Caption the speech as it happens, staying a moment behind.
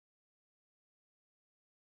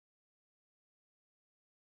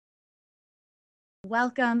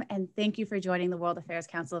Welcome and thank you for joining the World Affairs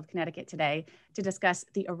Council of Connecticut today to discuss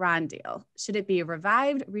the Iran deal. Should it be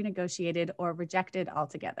revived, renegotiated, or rejected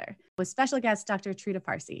altogether? With special guest Dr. Trita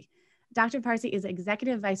Parsi. Dr. Parsi is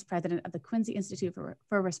Executive Vice President of the Quincy Institute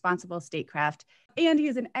for Responsible Statecraft, and he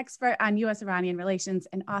is an expert on U.S. Iranian relations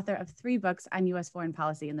and author of 3 books on U.S. foreign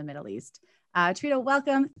policy in the Middle East. Trita,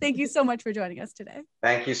 welcome. Thank you so much for joining us today.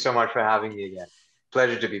 Thank you so much for having me again.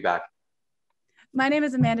 Pleasure to be back. My name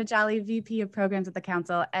is Amanda Jolly, VP of Programs at the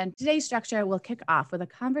Council, and today's structure will kick off with a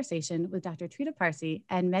conversation with Dr. Trita Parsi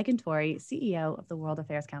and Megan Torrey, CEO of the World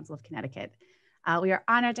Affairs Council of Connecticut. We are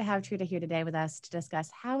honored to have Trita here today with us to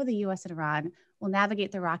discuss how the U.S. and Iran will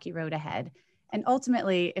navigate the rocky road ahead, and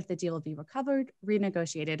ultimately if the deal will be recovered,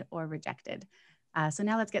 renegotiated, or rejected. So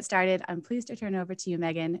now let's get started. I'm pleased to turn over to you,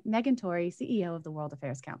 Megan. Megan Torrey, CEO of the World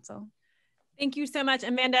Affairs Council. Thank you so much,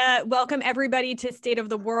 Amanda. Welcome everybody to State of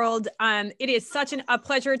the World. It is such a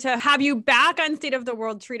pleasure to have you back on State of the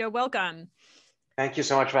World, Trita. Welcome. Thank you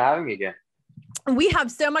so much for having me again. We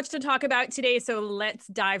have so much to talk about today, so let's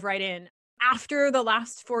dive right in. After the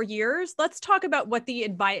last 4 years, let's talk about what the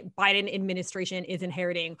Biden administration is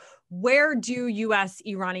inheriting. Where do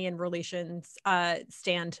U.S.-Iranian relations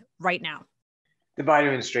stand right now? The Biden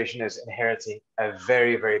administration is inheriting a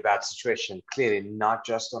very, very bad situation, clearly not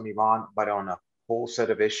just on Iran, but on a whole set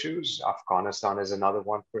of issues. Afghanistan is another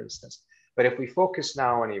one, for instance. But if we focus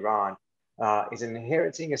now on Iran, is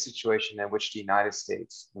inheriting a situation in which the United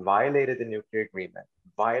States violated the nuclear agreement,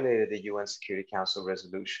 violated the UN Security Council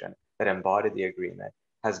resolution that embodied the agreement,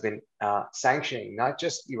 has been sanctioning not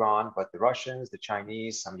just Iran, but the Russians, the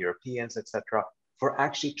Chinese, some Europeans, etc., for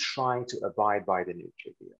actually trying to abide by the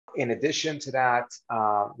nuclear deal. In addition to that,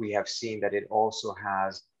 we have seen that it also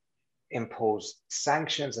has imposed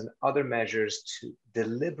sanctions and other measures to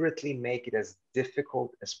deliberately make it as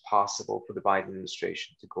difficult as possible for the Biden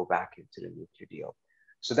administration to go back into the nuclear deal.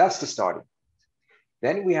 So that's the starting.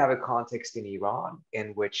 Then we have a context in Iran in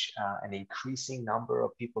which an increasing number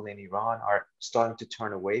of people in Iran are starting to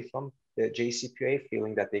turn away from the JCPOA,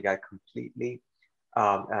 feeling that they got completely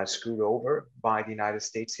screwed over by the United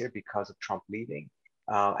States here because of Trump leaving.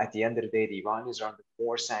 At the end of the day, the Iranians are under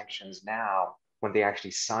more sanctions now when they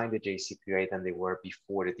actually signed the JCPOA than they were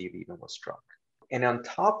before the deal even was struck. And on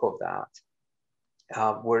top of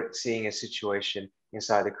that, we're seeing a situation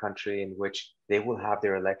inside the country in which they will have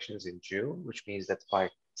their elections in June, which means that by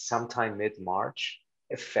sometime mid-March,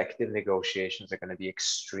 effective negotiations are going to be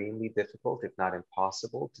extremely difficult, if not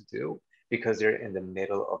impossible to do, because they're in the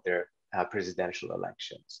middle of their presidential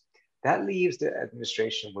elections. That leaves the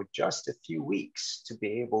administration with just a few weeks to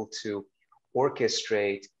be able to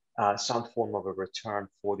orchestrate some form of a return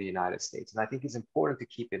for the United States. And I think it's important to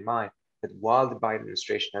keep in mind that while the Biden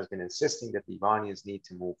administration has been insisting that the Iranians need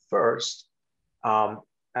to move first, and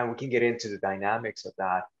we can get into the dynamics of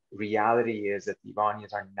that, reality is that the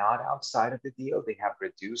Iranians are not outside of the deal. They have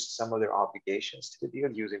reduced some of their obligations to the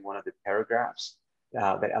deal using one of the paragraphs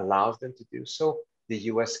that allows them to do so. The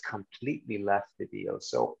US completely left the deal.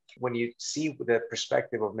 So when you see the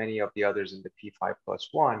perspective of many of the others in the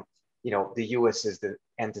P5+1, the US is the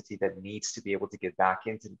entity that needs to be able to get back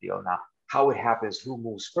into the deal. Now, how it happens, who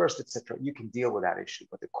moves first, etc., you can deal with that issue.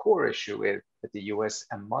 But the core issue is that the US,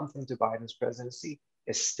 a month into Biden's presidency,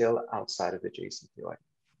 is still outside of the JCPOA.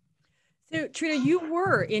 So, Trita, you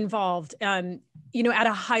were involved, at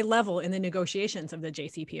a high level in the negotiations of the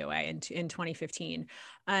JCPOA in 2015.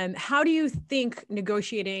 How do you think the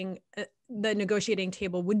negotiating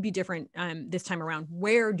table would be different this time around?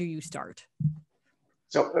 Where do you start?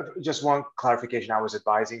 So just one clarification, I was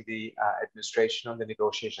advising the administration on the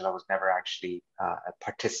negotiation. I was never actually a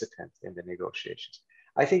participant in the negotiations.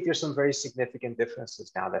 I think there's some very significant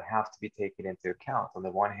differences now that have to be taken into account. On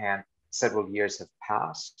the one hand, several years have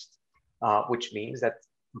passed, which means that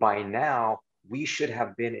by now, we should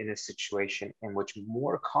have been in a situation in which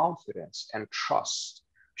more confidence and trust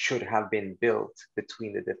should have been built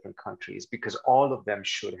between the different countries, because all of them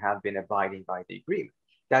should have been abiding by the agreement.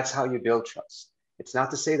 That's how you build trust. It's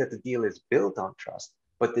not to say that the deal is built on trust,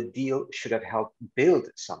 but the deal should have helped build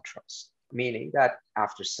some trust, meaning that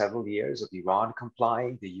after several years of Iran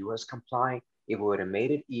complying, the US complying, it would have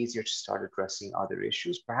made it easier to start addressing other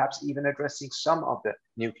issues, perhaps even addressing some of the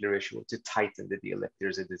nuclear issue to tighten the deal if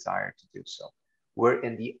there's a desire to do so. We're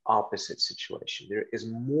in the opposite situation. There is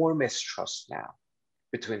more mistrust now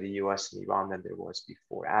between the US and Iran than there was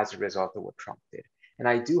before as a result of what Trump did. And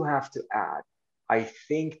I do have to add, I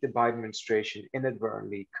think the Biden administration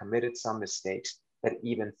inadvertently committed some mistakes that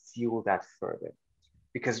even fuel that further.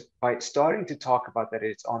 Because by starting to talk about that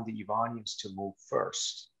it's on the Iranians to move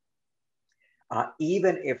first,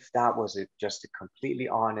 even if that was just a completely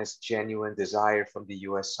honest, genuine desire from the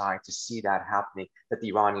US side to see that happening, that the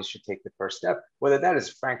Iranians should take the first step, whether that is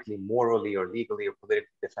frankly morally or legally or politically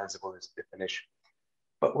defensible is a different issue.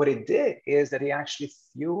 But what it did is that it actually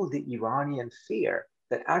fueled the Iranian fear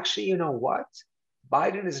that actually, you know what?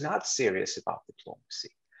 Biden is not serious about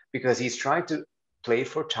diplomacy because he's trying to play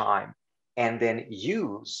for time and then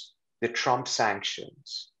use the Trump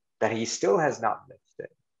sanctions that he still has not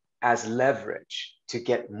lifted as leverage to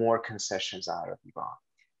get more concessions out of Iran.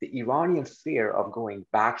 The Iranian fear of going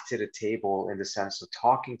back to the table in the sense of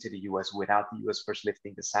talking to the US without the US first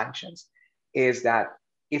lifting the sanctions is that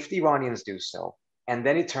if the Iranians do so, and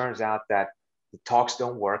then it turns out that the talks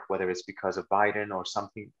don't work, whether it's because of Biden or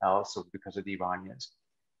something else or because of the Iranians,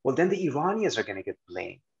 well, then the Iranians are going to get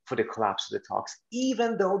blamed for the collapse of the talks,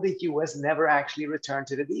 even though the US never actually returned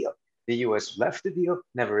to the deal. The US left the deal,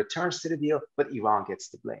 never returns to the deal, but Iran gets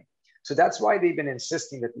the blame. So that's why they've been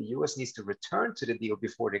insisting that the US needs to return to the deal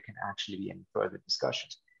before there can actually be any further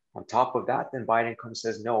discussions. On top of that, then Biden comes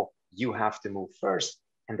and says, no, you have to move first.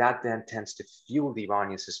 And that then tends to fuel the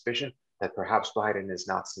Iranian suspicion that perhaps Biden is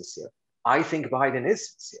not sincere. I think Biden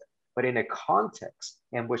is sincere, but in a context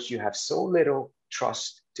in which you have so little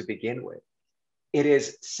trust to begin with, it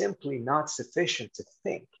is simply not sufficient to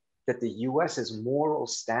think that the US's moral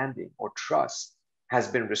standing or trust has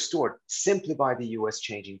been restored simply by the US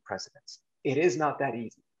changing presidents. It is not that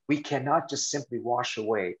easy. We cannot just simply wash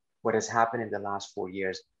away what has happened in the last 4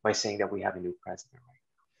 years by saying that we have a new president right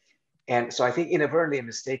now. And so I think inadvertently a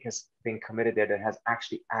mistake has been committed there that has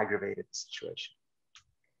actually aggravated the situation.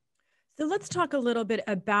 So let's talk a little bit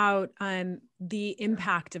about the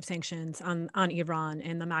impact of sanctions on Iran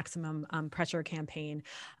and the maximum pressure campaign.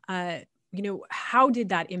 How did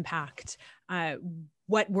that impact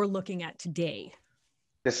what we're looking at today?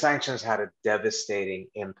 The sanctions had a devastating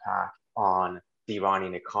impact on the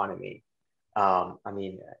Iranian economy. The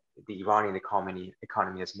Iranian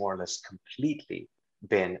economy has more or less completely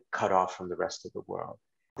been cut off from the rest of the world.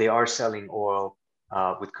 They are selling oil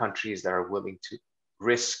with countries that are willing to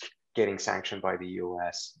risk getting sanctioned by the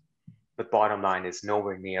US. But bottom line is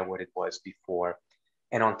nowhere near what it was before.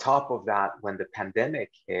 And on top of that, when the pandemic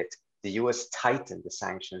hit, the US tightened the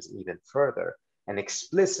sanctions even further and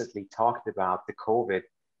explicitly talked about the COVID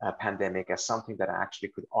pandemic as something that actually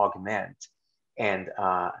could augment and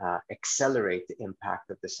accelerate the impact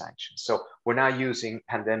of the sanctions. So we're now using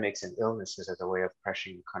pandemics and illnesses as a way of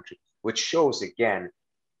pressuring the country, which shows again,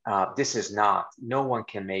 no one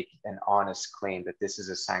can make an honest claim that this is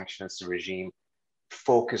a sanctions regime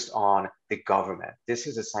focused on the government. This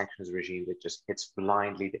is a sanctions regime that just hits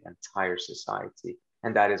blindly the entire society.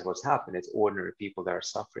 And that is what's happened. It's ordinary people that are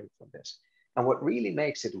suffering from this. And what really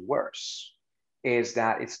makes it worse is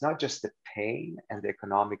that it's not just the pain and the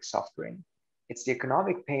economic suffering, it's the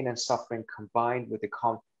economic pain and suffering combined with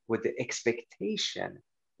the expectation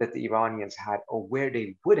that the Iranians had or where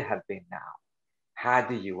they would have been now had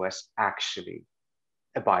the US actually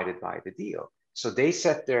abided by the deal. So they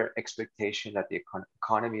set their expectation that the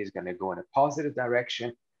economy is going to go in a positive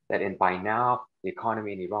direction, that by now the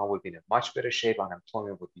economy in Iran would be in a much better shape,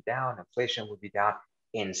 unemployment would be down, inflation would be down.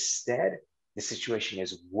 Instead, the situation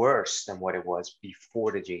is worse than what it was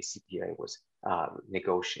before the JCPOA was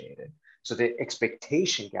negotiated. So the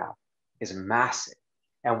expectation gap is massive.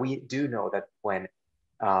 And we do know that when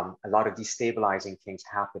a lot of destabilizing things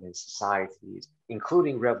happen in societies,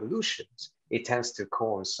 including revolutions, it tends to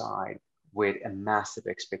coincide with a massive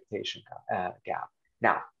expectation gap.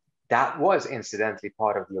 Now, that was incidentally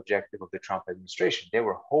part of the objective of the Trump administration. They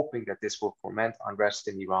were hoping that this will foment unrest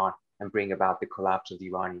in Iran and bring about the collapse of the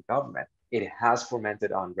Iranian government. It has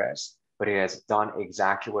fomented unrest, but it has done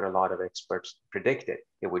exactly what a lot of experts predicted.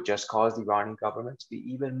 It would just cause the Iranian government to be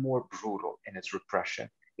even more brutal in its repression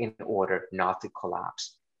in order not to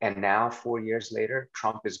collapse. And now, 4 years later,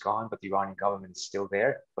 Trump is gone, but the Iranian government is still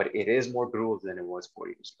there, but it is more brutal than it was 4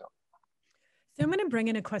 years ago. So I'm going to bring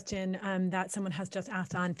in a question that someone has just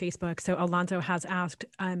asked on Facebook. So Alonso has asked,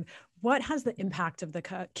 what has the impact of the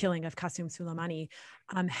killing of Qasem Soleimani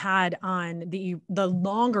had on the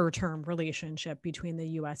longer-term relationship between the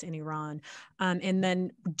U.S. and Iran? And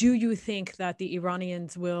then do you think that the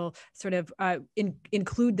Iranians will sort of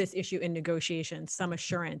include this issue in negotiations, some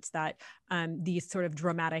assurance that these sort of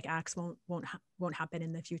dramatic acts won't happen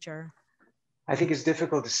in the future? I think it's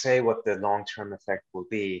difficult to say what the long-term effect will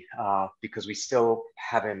be because we still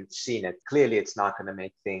haven't seen it. Clearly, it's not going to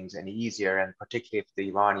make things any easier, and particularly if the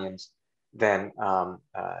Iranians then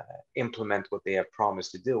implement what they have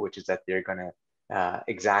promised to do, which is that they're going to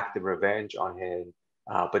exact the revenge on him,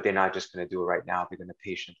 but they're not just going to do it right now. They're going to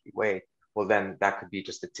patiently wait. well, then that could be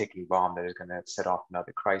just a ticking bomb that is going to set off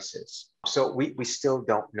another crisis. So we still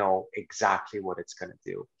don't know exactly what it's going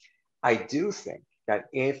to do. I do think that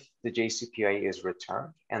if the JCPOA is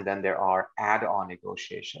returned and then there are add-on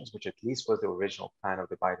negotiations, which at least was the original plan of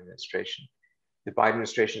the Biden administration, the Biden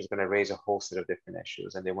administration is going to raise a whole set of different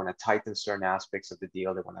issues, and they want to tighten certain aspects of the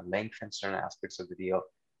deal. They want to lengthen certain aspects of the deal.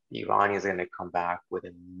 The Iranians are going to come back with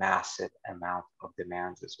a massive amount of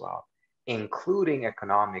demands as well, including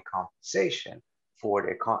economic compensation for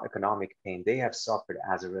the economic pain they have suffered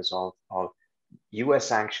as a result of U.S.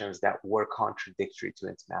 sanctions that were contradictory to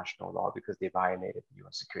international law because they violated the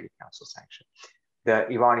U.S. Security Council sanction. The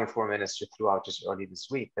Iranian foreign minister threw out just early this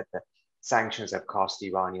week that the sanctions have cost the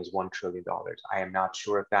Iranians $1 trillion. I am not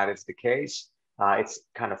sure if that is the case. It's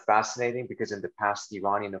kind of fascinating because in the past, the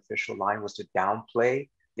Iranian official line was to downplay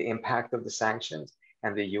the impact of the sanctions,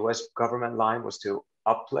 and the US government line was to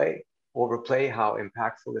overplay how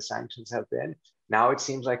impactful the sanctions have been. Now it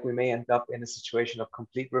seems like we may end up in a situation of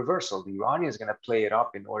complete reversal. The Iranians are going to play it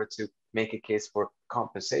up in order to make a case for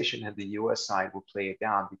compensation, and the US side will play it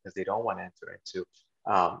down because they don't want to enter into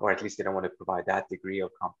or at least they don't want to provide that degree of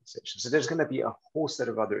compensation. So there's going to be a whole set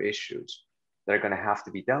of other issues that are going to have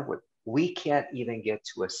to be dealt with. We can't even get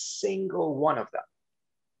to a single one of them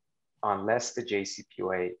unless the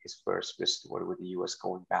JCPOA is first restored with the US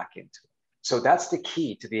going back into it. So that's the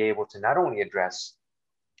key to be able to not only address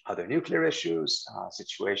other nuclear issues,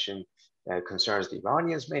 concerns the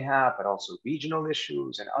Iranians may have, but also regional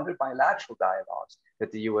issues and other bilateral dialogues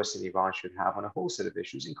that the US and Iran should have on a whole set of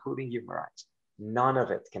issues, including human rights. None of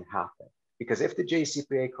it can happen because if the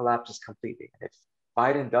JCPOA collapses completely, if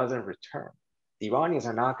Biden doesn't return, the Iranians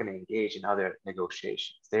are not going to engage in other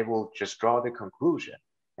negotiations. They will just draw the conclusion,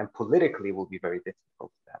 and politically it will be very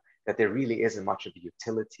difficult for them, that there really isn't much of a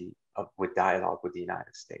utility with dialogue with the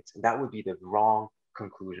United States. And that would be the wrong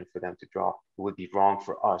conclusion for them to draw. It would be wrong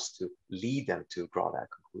for us to lead them to draw that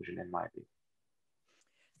conclusion, in my view.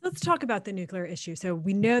 Let's talk about the nuclear issue. So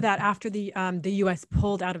we know that after the U.S.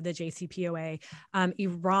 pulled out of the JCPOA,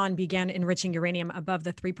 Iran began enriching uranium above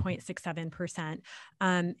the 3.67%,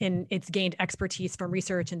 and it's gained expertise from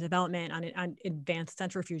research and development on advanced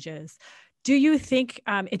centrifuges. Do you think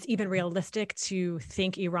it's even realistic to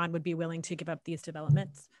think Iran would be willing to give up these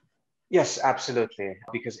developments? Yes, absolutely.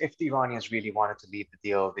 Because if the Iranians really wanted to leave the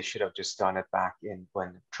deal, they should have just done it back in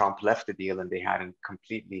when Trump left the deal and they had a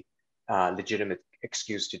completely legitimate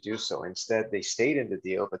excuse to do so. Instead, they stayed in the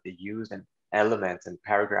deal, but they used an element and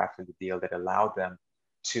paragraph in the deal that allowed them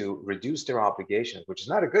to reduce their obligations, which is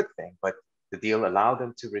not a good thing, but the deal allowed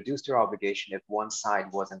them to reduce their obligation if one side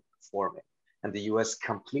wasn't performing. And the US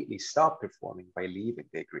completely stopped performing by leaving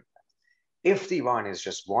the agreement. If the Iranians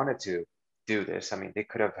just wanted to do this, I mean, they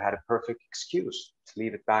could have had a perfect excuse to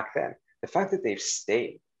leave it back then. The fact that they've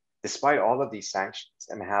stayed, despite all of these sanctions,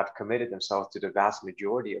 and have committed themselves to the vast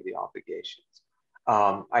majority of the obligations,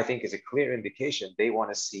 I think is a clear indication they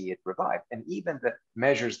want to see it revived. And even the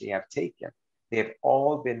measures they have taken, they have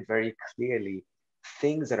all been very clearly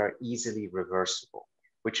things that are easily reversible,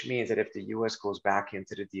 which means that if the US goes back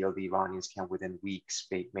into the deal, the Iranians can within weeks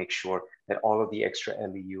make sure that all of the extra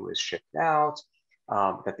LEU is shipped out,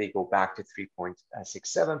 that they go back to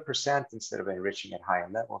 3.67% instead of enriching at higher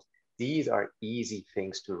levels. These are easy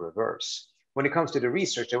things to reverse. When it comes to the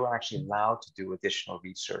research, they were actually allowed to do additional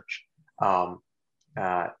research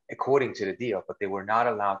according to the deal, but they were not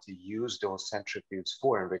allowed to use those centrifuges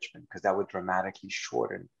for enrichment because that would dramatically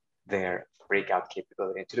shorten their breakout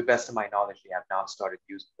capability. And to the best of my knowledge, they have not started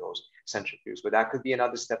using those centrifuges, but that could be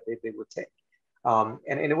another step they would take. And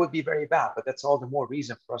it would be very bad, but that's all the more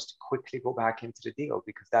reason for us to quickly go back into the deal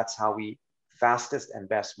because that's how we fastest and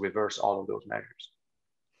best reverse all of those measures.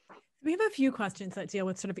 We have a few questions that deal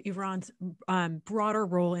with sort of Iran's broader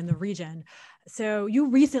role in the region. So you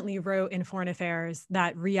recently wrote in Foreign Affairs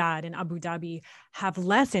that Riyadh and Abu Dhabi have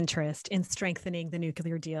less interest in strengthening the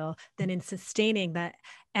nuclear deal than in sustaining the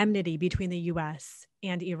enmity between the US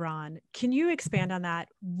and Iran. Can you expand on that?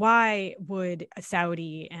 Why would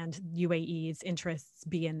Saudi and UAE's interests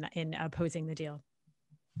be in opposing the deal?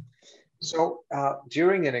 So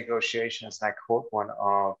during the negotiations, I quote one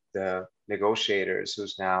of the negotiators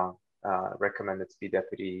who's now recommended to be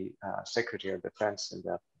Deputy Secretary of Defense in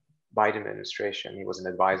the Biden administration. He was an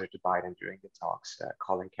advisor to Biden during the talks,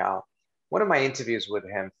 Colin Cowell. One of my interviews with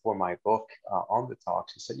him for my book on the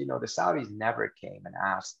talks, he said, the Saudis never came and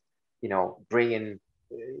asked,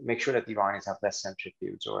 make sure that the Iranians have less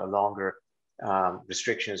centrifuges or a longer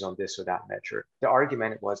restrictions on this or that measure. The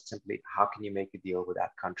argument was simply, how can you make a deal with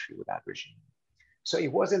that country, with that regime? So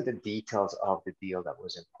it wasn't the details of the deal that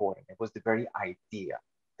was important. It was the very idea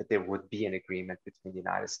that there would be an agreement between the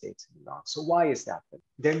United States and Iran. So why is that?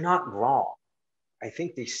 They're not wrong. I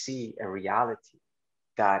think they see a reality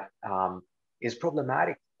that is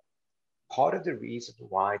problematic. Part of the reason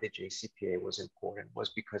why the JCPOA was important was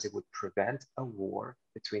because it would prevent a war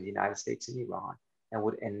between the United States and Iran and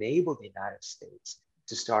would enable the United States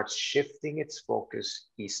to start shifting its focus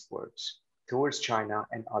eastwards towards China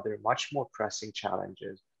and other much more pressing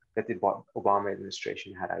challenges that the Obama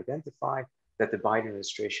administration had identified, that the Biden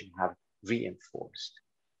administration have reinforced.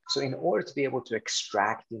 So in order to be able to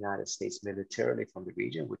extract the United States militarily from the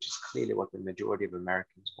region, which is clearly what the majority of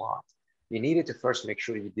Americans want, you needed to first make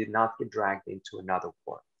sure you did not get dragged into another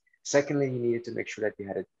war. Secondly, you needed to make sure that you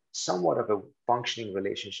had a somewhat of a functioning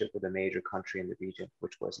relationship with a major country in the region,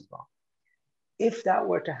 which was Iran. If that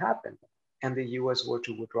were to happen and the US were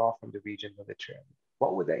to withdraw from the region militarily,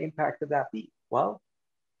 what would the impact of that be? Well,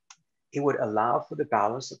 it would allow for the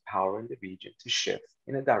balance of power in the region to shift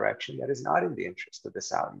in a direction that is not in the interest of the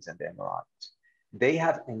Saudis and the Emiratis. They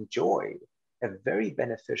have enjoyed a very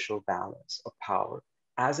beneficial balance of power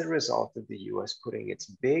as a result of the US putting its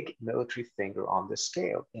big military finger on the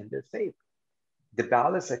scale in their favor. The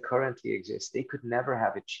balance that currently exists, they could never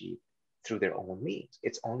have achieved through their own means.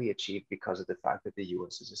 It's only achieved because of the fact that the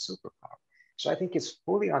US is a superpower. So I think it's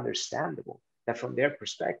fully understandable that from their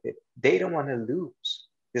perspective, they don't want to lose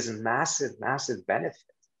this massive, massive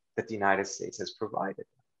benefit that the United States has provided.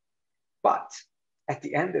 But at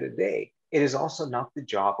the end of the day, it is also not the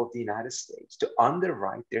job of the United States to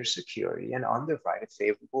underwrite their security and underwrite a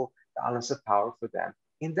favorable balance of power for them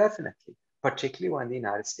indefinitely, particularly when the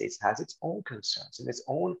United States has its own concerns and its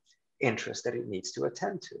own interests that it needs to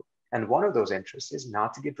attend to. And one of those interests is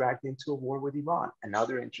not to get dragged into a war with Iran.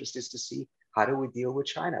 Another interest is to see how do we deal with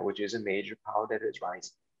China, which is a major power that is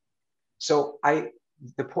rising. So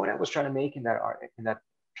the point I was trying to make in that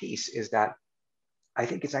piece is that I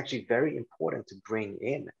think it's actually very important to bring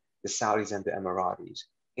in the Saudis and the Emiratis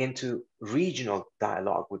into regional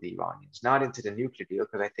dialogue with the Iranians, not into the nuclear deal,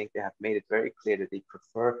 because I think they have made it very clear that they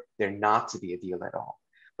prefer there not to be a deal at all.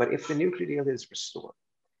 But if the nuclear deal is restored,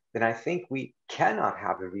 then I think we cannot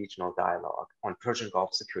have a regional dialogue on Persian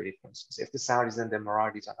Gulf security, for instance, if the Saudis and the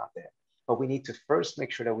Emiratis are not there. But we need to first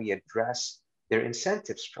make sure that we address their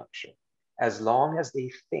incentive structure. As long as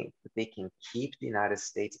they think that they can keep the United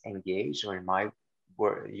States engaged, or in my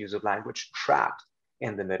use of language, trapped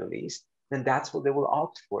in the Middle East, then that's what they will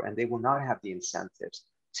opt for. And they will not have the incentives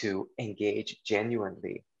to engage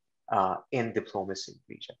genuinely in diplomacy in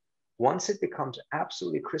the region. Once it becomes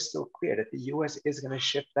absolutely crystal clear that the US is going to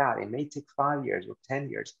shift that, it may take 5 years or 10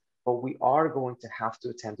 years, but we are going to have to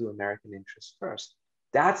attend to American interests first.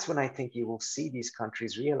 That's when I think you will see these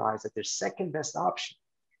countries realize that their second best option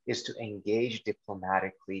is to engage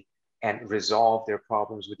diplomatically and resolve their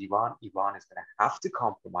problems with Iran. Iran is going to have to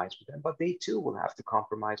compromise with them, but they too will have to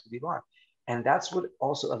compromise with Iran. And that's what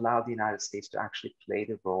also allowed the United States to actually play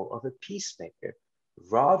the role of a peacemaker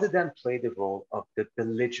rather than play the role of the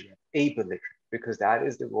belligerent, because that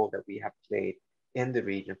is the role that we have played in the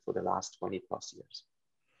region for the last 20 plus years.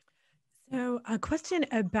 So a question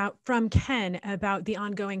from Ken about the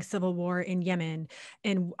ongoing civil war in Yemen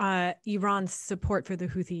and Iran's support for the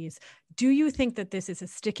Houthis. Do you think that this is a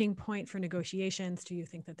sticking point for negotiations? Do you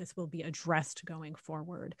think that this will be addressed going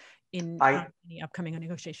forward in the upcoming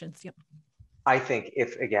negotiations? Yep. I think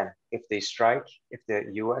if they strike, if the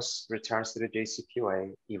US returns to the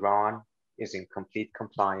JCPOA, Iran is in complete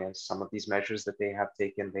compliance, some of these measures that they have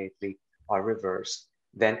taken lately are reversed,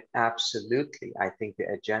 then absolutely, I think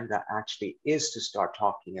the agenda actually is to start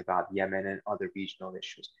talking about Yemen and other regional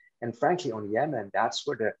issues. And frankly, on Yemen, that's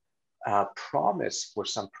where the promise for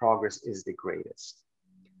some progress is the greatest.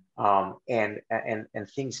 And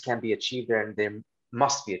things can be achieved there, and they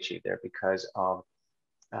must be achieved there because of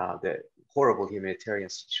the horrible humanitarian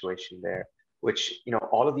situation there, which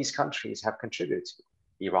all of these countries have contributed to.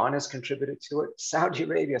 Iran has contributed to it. Saudi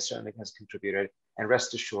Arabia certainly has contributed. And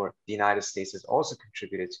rest assured, the United States has also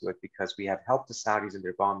contributed to it because we have helped the Saudis in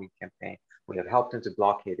their bombing campaign. We have helped them to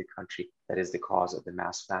blockade the country that is the cause of the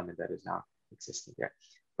mass famine that is now existing there.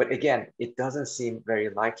 But again, it doesn't seem very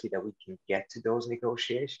likely that we can get to those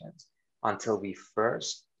negotiations until we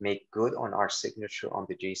first make good on our signature on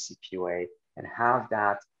the JCPOA and have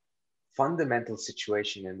that fundamental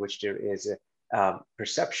situation in which there is a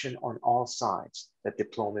perception on all sides that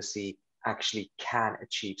diplomacy actually can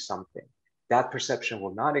achieve something. That perception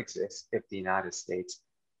will not exist if the United States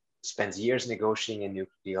spends years negotiating a nuclear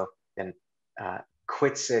deal, then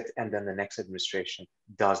quits it, and then the next administration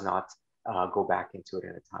does not go back into it in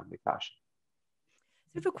a timely fashion.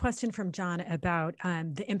 I have a question from John about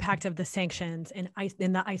the impact of the sanctions and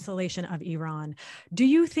in the isolation of Iran. Do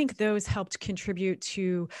you think those helped contribute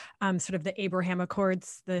to sort of the Abraham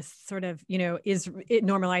Accords, this sort of,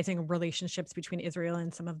 normalizing relationships between Israel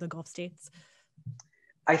and some of the Gulf states?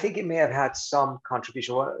 I think it may have had some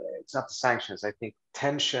contribution. Well, it's not the sanctions. I think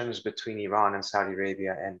tensions between Iran and Saudi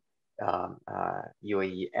Arabia and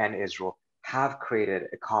UAE and Israel have created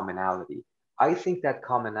a commonality. I think that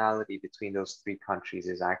commonality between those three countries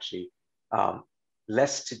is actually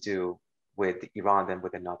less to do with Iran than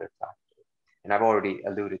with another factor. And I've already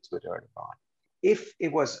alluded to it earlier on. If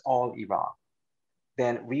it was all Iran,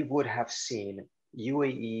 then we would have seen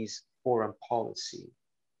UAE's foreign policy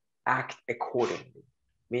act accordingly,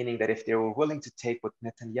 meaning that if they were willing to take what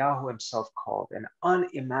Netanyahu himself called an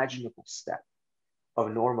unimaginable step of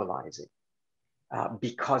normalizing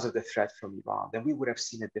because of the threat from Iran, then we would have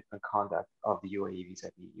seen a different conduct of the UAE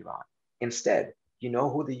vis-a-vis Iran. Instead, you know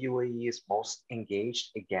who the UAE is most engaged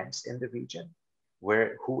against in the region,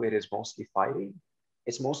 who it is mostly fighting?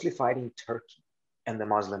 It's mostly fighting Turkey and the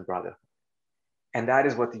Muslim Brotherhood. And that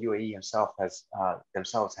is what the UAE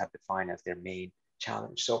themselves have defined as their main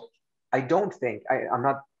challenge. So I don't think, I'm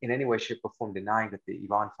not in any way, shape, or form denying that the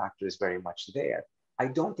Iran factor is very much there. I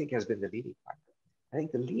don't think it has been the leading factor. I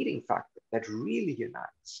think the leading factor that really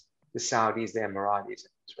unites the Saudis, the Emiratis,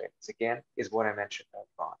 and the Israelis, again, is what I mentioned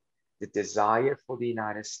earlier on. The desire for the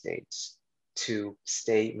United States to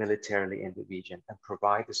stay militarily in the region and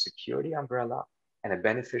provide the security umbrella and a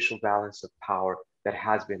beneficial balance of power that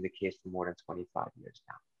has been the case for more than 25 years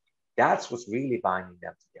now. That's what's really binding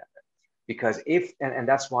them together. Because and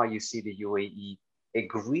that's why you see the UAE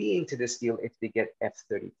agreeing to this deal if they get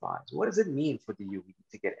F-35s. What does it mean for the UAE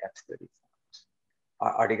to get F-35s?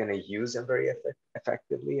 Are they going to use them very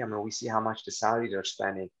effectively? I mean, we see how much the Saudis are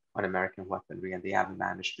spending on American weaponry, and they haven't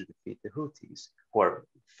managed to defeat the Houthis, who are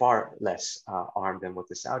far less armed than what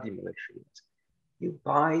the Saudi military is. You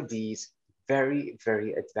buy these very,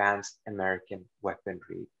 very advanced American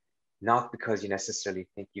weaponry, not because you necessarily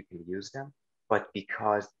think you can use them, but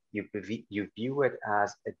because you view it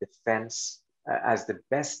as a defense, as the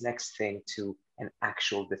best next thing to an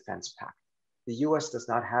actual defense pact. The US does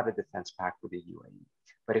not have a defense pact with the UAE.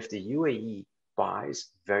 But if the UAE buys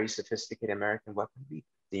very sophisticated American weaponry,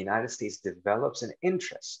 the United States develops an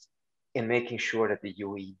interest in making sure that the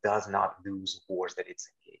UAE does not lose wars that it's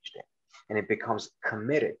engaged in. And it becomes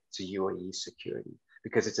committed to UAE security,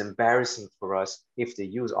 because it's embarrassing for us if they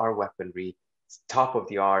use our weaponry, top of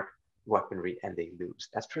the art weaponry, and they lose.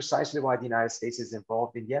 That's precisely why the United States is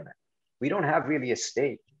involved in Yemen. We don't have really a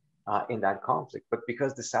stake in that conflict, but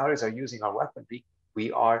because the Saudis are using our weaponry, we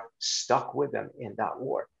are stuck with them in that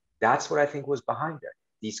war. That's what I think was behind it.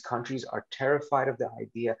 These countries are terrified of the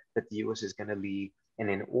idea that the US is going to leave. And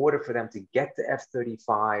in order for them to get the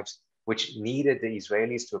F-35s, which needed the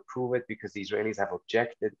Israelis to approve it, because the Israelis have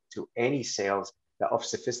objected to any sales of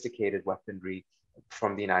sophisticated weaponry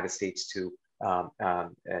from the United States to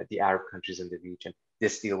the Arab countries in the region,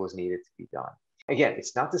 this deal was needed to be done. Again,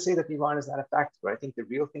 it's not to say that Iran is not a factor, but I think the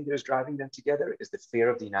real thing that is driving them together is the fear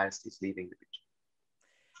of the United States leaving the region.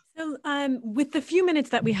 So with the few minutes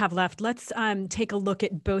that we have left, let's take a look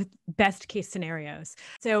at both best case scenarios.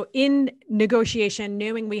 So in negotiation,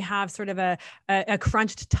 knowing we have sort of a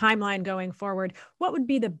crunched timeline going forward, what would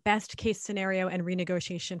be the best case scenario and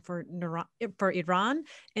renegotiation for Iran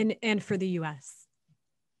and for the US?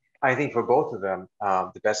 I think for both of them,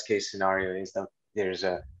 the best case scenario is that there's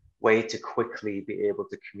a way to quickly be able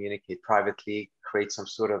to communicate privately, create some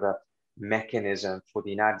sort of a mechanism for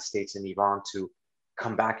the United States and Iran to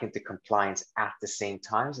come back into compliance at the same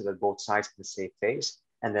time, so that both sides can save face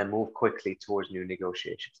and then move quickly towards new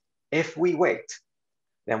negotiations. If we wait,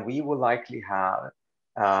 then we will likely have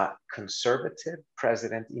a conservative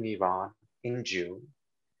president in Iran in June,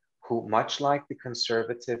 who, much like the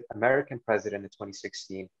conservative American president in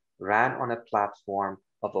 2016, ran on a platform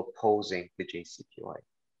of opposing the JCPOA.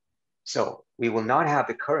 So we will not have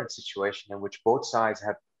the current situation in which both sides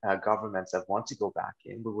have governments that want to go back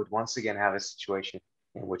in. We would once again have a situation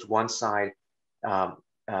in which one side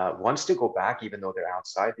wants to go back, even though they're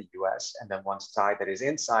outside the US, and then one side that is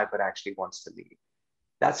inside but actually wants to leave.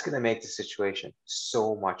 That's going to make the situation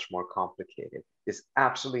so much more complicated. There's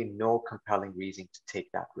absolutely no compelling reason to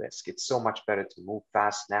take that risk. It's so much better to move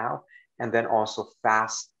fast now, and then also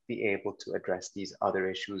fast be able to address these other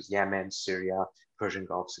issues: Yemen, Syria, Persian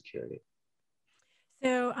Gulf security.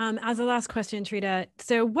 So as a last question, Trita,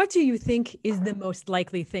 so what do you think is the most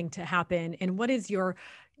likely thing to happen, and what is your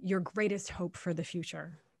greatest hope for the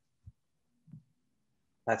future?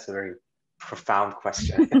 That's a very profound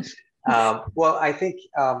question. Well, I think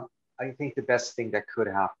I think the best thing that could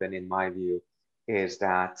happen, in my view, is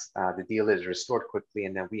that the deal is restored quickly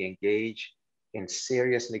and then we engage in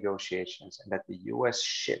serious negotiations, and that the US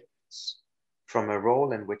shifts from a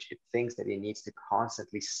role in which it thinks that it needs to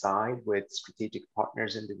constantly side with strategic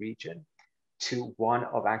partners in the region to one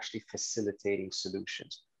of actually facilitating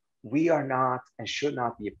solutions. We are not and should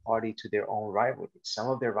not be a party to their own rivalries. Some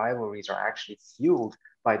of their rivalries are actually fueled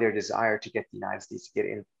by their desire to get the United States to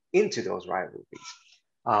get into those rivalries.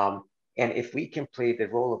 And if we can play the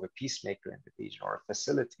role of a peacemaker in the region or a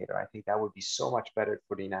facilitator, I think that would be so much better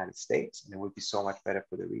for the United States, and it would be so much better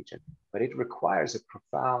for the region. But it requires a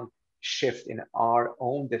profound shift in our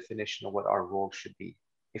own definition of what our role should be.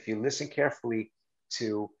 If you listen carefully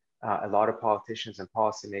to a lot of politicians and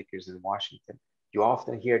policymakers in Washington, you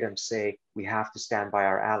often hear them say, we have to stand by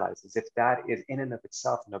our allies, as if that is in and of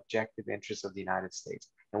itself an objective interest of the United States,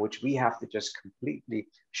 in which we have to just completely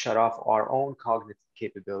shut off our own cognitive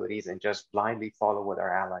capabilities and just blindly follow what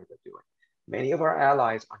our allies are doing. Many of our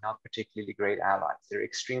allies are not particularly great allies. They're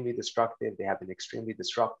extremely destructive. They have been extremely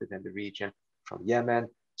disruptive in the region, from Yemen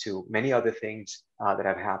to many other things that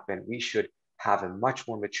have happened. We should have a much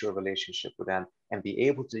more mature relationship with them and be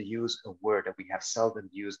able to use a word that we have seldom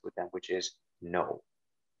used with them, which is no.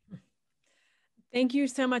 Thank you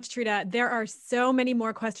so much, Trita. There are so many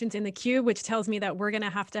more questions in the queue, which tells me that we're going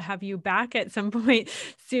to have you back at some point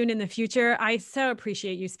soon in the future. I so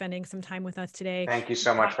appreciate you spending some time with us today. Thank you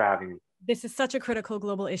so much for having me. This is such a critical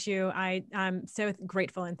global issue. I'm so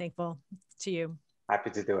grateful and thankful to you.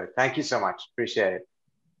 Happy to do it. Thank you so much. Appreciate it.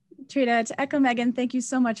 Trita, to echo Megan, thank you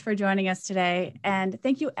so much for joining us today. And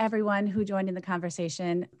thank you everyone who joined in the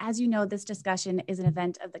conversation. As you know, this discussion is an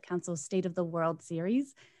event of the Council's State of the World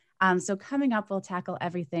series. So coming up, we'll tackle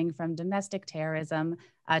everything from domestic terrorism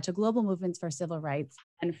to global movements for civil rights,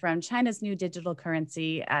 and from China's new digital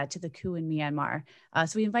currency to the coup in Myanmar.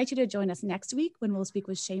 So we invite you to join us next week when we'll speak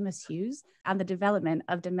with Seamus Hughes on the development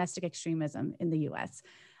of domestic extremism in the US.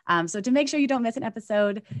 So to make sure you don't miss an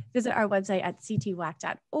episode, visit our website at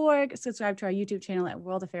ctwac.org, subscribe to our YouTube channel at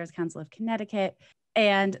World Affairs Council of Connecticut,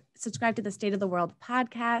 and subscribe to the State of the World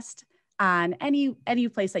podcast on any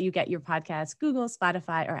place that you get your podcasts, Google,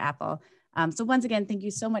 Spotify, or Apple. So once again, thank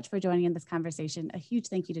you so much for joining in this conversation. A huge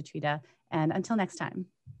thank you to Trita, and until next time.